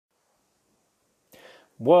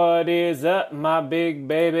What is up, my big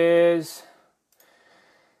babies?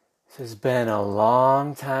 This has been a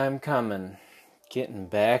long time coming, getting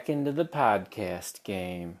back into the podcast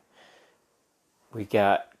game. We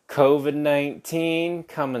got COVID-19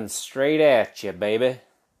 coming straight at you, baby.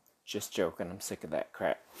 Just joking, I'm sick of that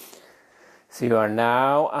crap. So you are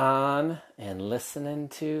now on and listening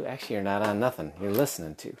to, actually you're not on nothing, you're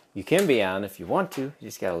listening to. You can be on if you want to, you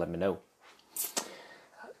just gotta let me know.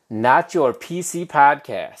 Not Your PC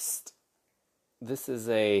Podcast. This is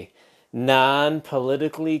a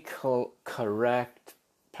non-politically correct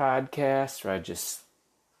podcast where I just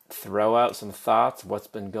throw out some thoughts, what's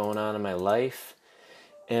been going on in my life,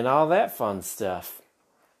 and all that fun stuff.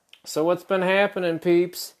 So what's been happening,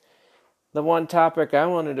 peeps? The one topic I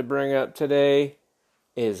wanted to bring up today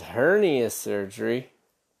is hernia surgery.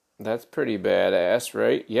 That's pretty badass,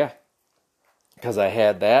 right? Yeah. Because I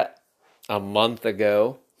had that a month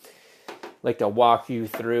ago. Like to walk you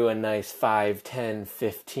through a nice 5, 10,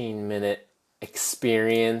 15 minute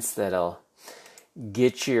experience that'll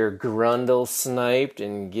get your grundle sniped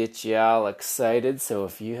and get you all excited. So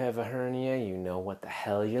if you have a hernia, you know what the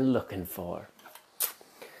hell you're looking for.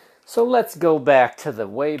 So let's go back to the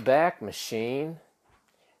Wayback Machine.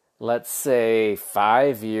 Let's say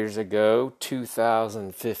 5 years ago,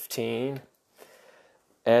 2015.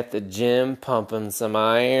 At the gym, pumping some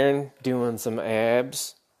iron, doing some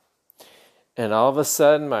abs. And all of a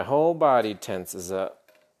sudden, my whole body tenses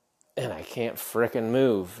up, and I can't frickin'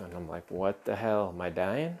 move. And I'm like, what the hell? Am I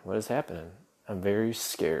dying? What is happening? I'm very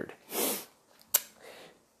scared.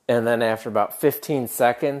 And then after about 15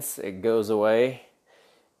 seconds, it goes away,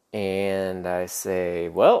 and I say,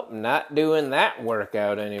 well, not doing that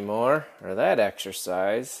workout anymore, or that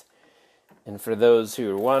exercise. And for those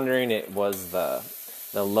who are wondering, it was the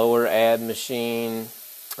lower ab machine,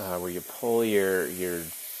 where you pull your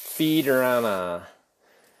feet are on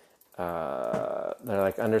they're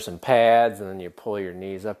like under some pads, and then you pull your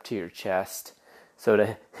knees up to your chest. So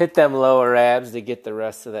to hit them lower abs to get the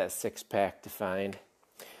rest of that six-pack defined.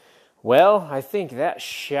 Well, I think that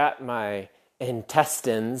shot my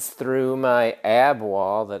intestines through my ab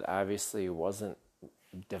wall that obviously wasn't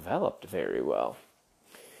developed very well.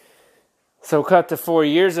 So cut to 4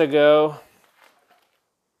 years ago,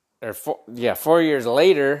 4 years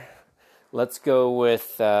later. Let's go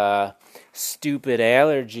with stupid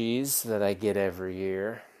allergies that I get every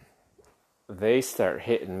year. They start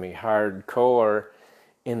hitting me hardcore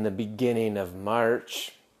in the beginning of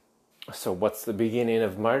March. So what's the beginning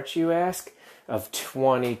of March, you ask? Of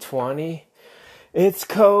 2020? It's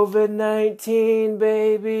COVID-19,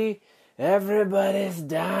 baby. Everybody's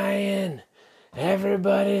dying.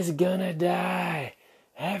 Everybody's gonna die.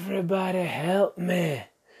 Everybody help me.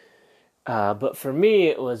 But for me,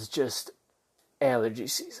 it was just allergy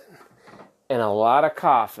season, and a lot of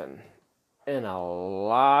coughing, and a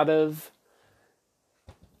lot of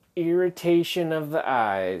irritation of the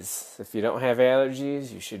eyes. If you don't have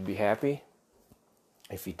allergies, you should be happy.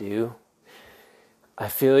 If you do, I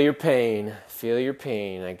feel your pain.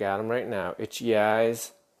 I got them right now. Itchy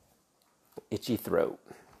eyes, itchy throat.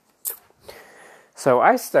 So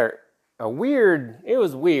I start it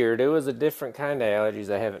was weird. It was a different kind of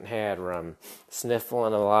allergies I haven't had, where I'm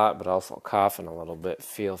sniffling a lot, but also coughing a little bit,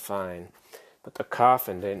 feel fine. But the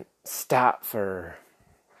coughing didn't stop for,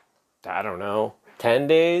 10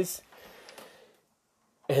 days.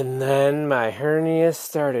 And then my hernia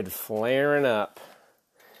started flaring up.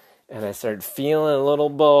 And I started feeling a little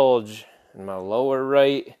bulge in my lower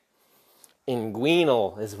right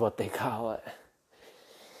inguinal is what they call it.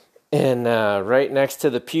 And right next to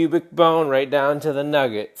the pubic bone, right down to the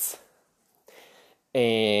nuggets.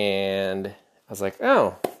 And I was like,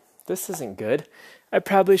 oh, this isn't good. I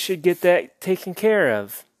probably should get that taken care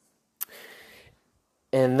of.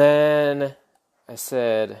 And then I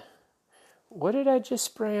said, what did I just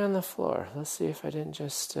spray on the floor? Let's see if I didn't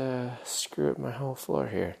just screw up my whole floor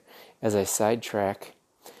here. As I sidetrack,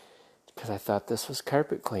 because I thought this was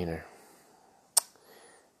carpet cleaner.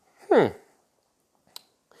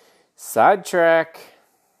 Sidetrack.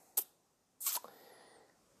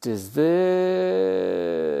 Does this...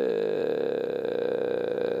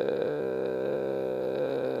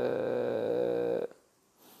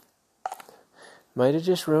 Might have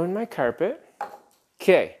just ruined my carpet.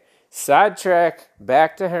 Okay. Sidetrack.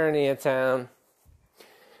 Back to hernia town.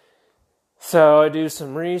 So I do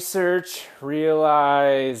some research.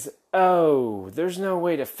 Realize, there's no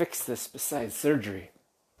way to fix this besides surgery.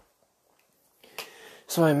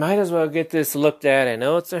 So I might as well get this looked at. I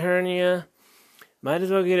know it's a hernia. Might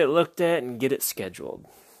as well get it looked at and get it scheduled.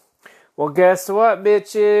 Well, guess what,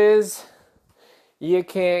 bitches? You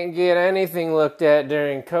can't get anything looked at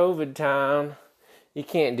during COVID time. You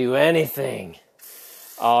can't do anything.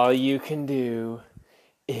 All you can do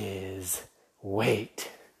is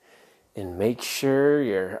wait and make sure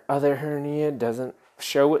your other hernia doesn't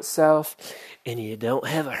show itself and you don't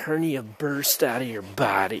have a hernia burst out of your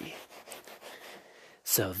body.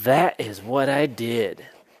 So that is what I did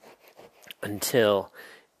until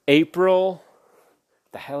April,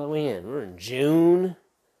 the Halloween. We're in June.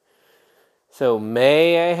 So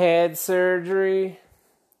May I had surgery.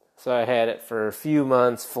 So I had it for a few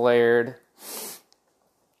months, flared.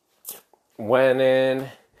 Went in,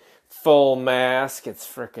 full mask. It's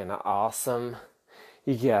freaking awesome.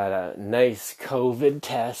 You got a nice COVID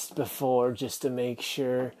test before just to make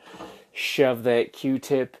sure. Shove that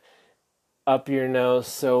Q-tip up your nose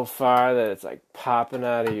so far that it's like popping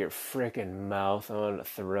out of your freaking mouth. I wanted to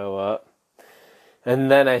throw up.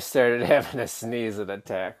 And then I started having a sneezing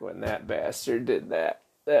attack when that bastard did that.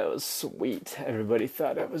 That was sweet. Everybody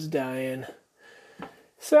thought I was dying.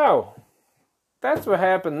 So, that's what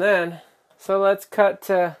happened then. So let's cut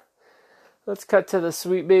to the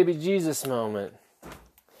sweet baby Jesus moment.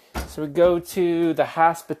 So we go to the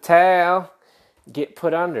hospital, get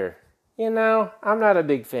put under. You know, I'm not a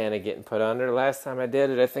big fan of getting put under. Last time I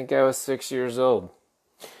did it, I think I was 6 years old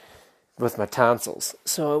with my tonsils.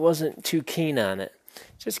 So I wasn't too keen on it.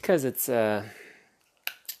 Just because it's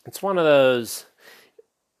one of those,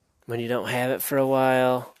 when you don't have it for a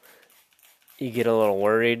while, you get a little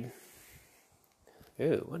worried.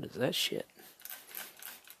 Ew, what is that shit?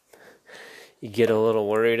 You get a little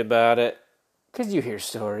worried about it because you hear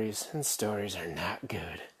stories, and stories are not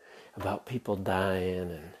good about people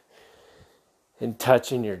dying and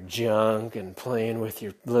touching your junk and playing with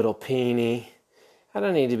your little peenie. I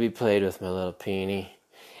don't need to be played with my little peenie.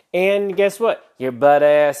 And guess what? You're butt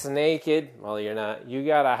ass naked. Well, you're not. You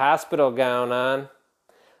got a hospital gown on,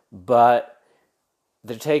 but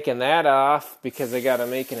they're taking that off because they got to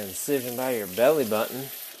make an incision by your belly button,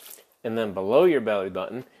 and then below your belly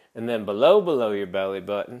button, and then below your belly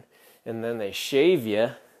button, and then they shave you,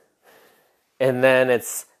 and then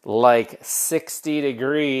it's like 60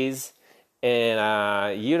 degrees,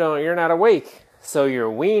 and you're not awake. So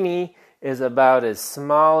your weenie is about as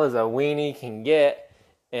small as a weenie can get,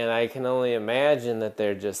 and I can only imagine that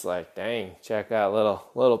they're just like, dang, check out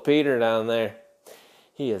little Peter down there.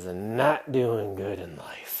 He is not doing good in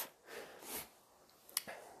life.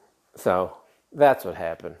 So that's what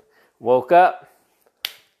happened. Woke up,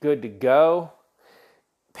 good to go.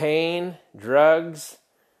 Pain, drugs,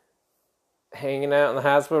 hanging out in the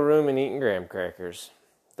hospital room and eating graham crackers.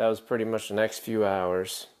 That was pretty much the next few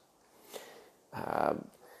hours.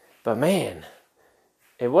 But man,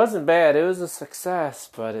 it wasn't bad. It was a success,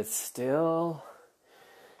 but it's still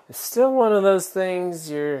one of those things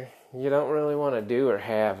you don't really want to do or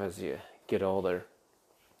have as you get older.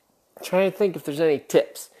 I'm trying to think if there's any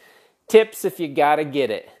tips. Tips if you gotta get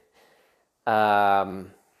it.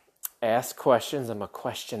 Ask questions. I'm a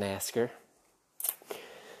question asker.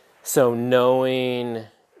 So knowing,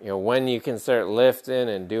 when you can start lifting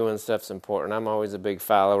and doing stuff's important. I'm always a big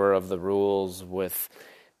follower of the rules with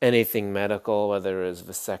anything medical, whether it's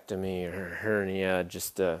vasectomy or hernia,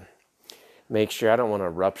 just to make sure I don't want to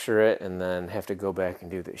rupture it and then have to go back and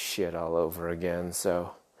do this shit all over again.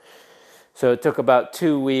 So it took about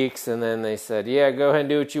 2 weeks, and then they said, yeah, go ahead and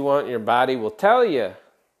do what you want. Your body will tell you.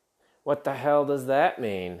 What the hell does that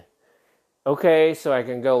mean? Okay, so I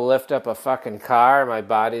can go lift up a fucking car. My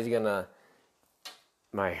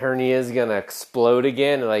hernia's gonna explode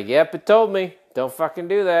again. Like, yep, it told me. Don't fucking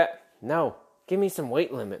do that. No, give me some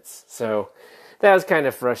weight limits. So that was kind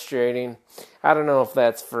of frustrating. I don't know if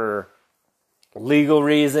that's for legal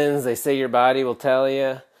reasons. They say your body will tell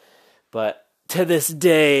you. But to this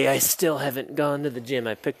day, I still haven't gone to the gym.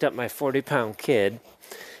 I picked up my 40-pound kid.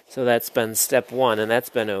 So that's been step one, and that's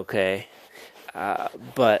been okay.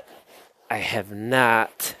 But I have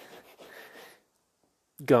not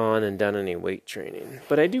gone and done any weight training.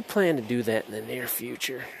 But I do plan to do that in the near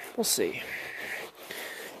future. We'll see.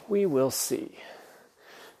 We will see.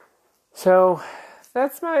 So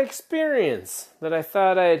that's my experience that I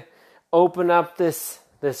thought I'd open up this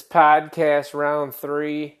podcast round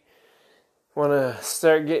 3. Want to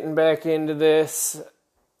start getting back into this.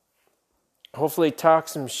 Hopefully talk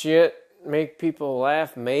some shit, make people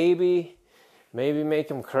laugh, maybe make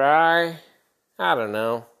them cry. I don't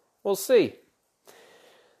know. We'll see.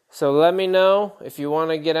 So let me know if you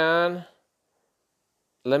want to get on.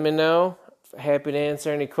 Let me know. Happy to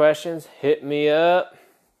answer any questions. Hit me up.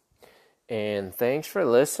 And thanks for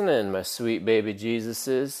listening, my sweet baby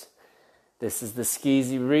Jesuses. This is the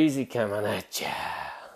Skeezy Breezy coming at ya.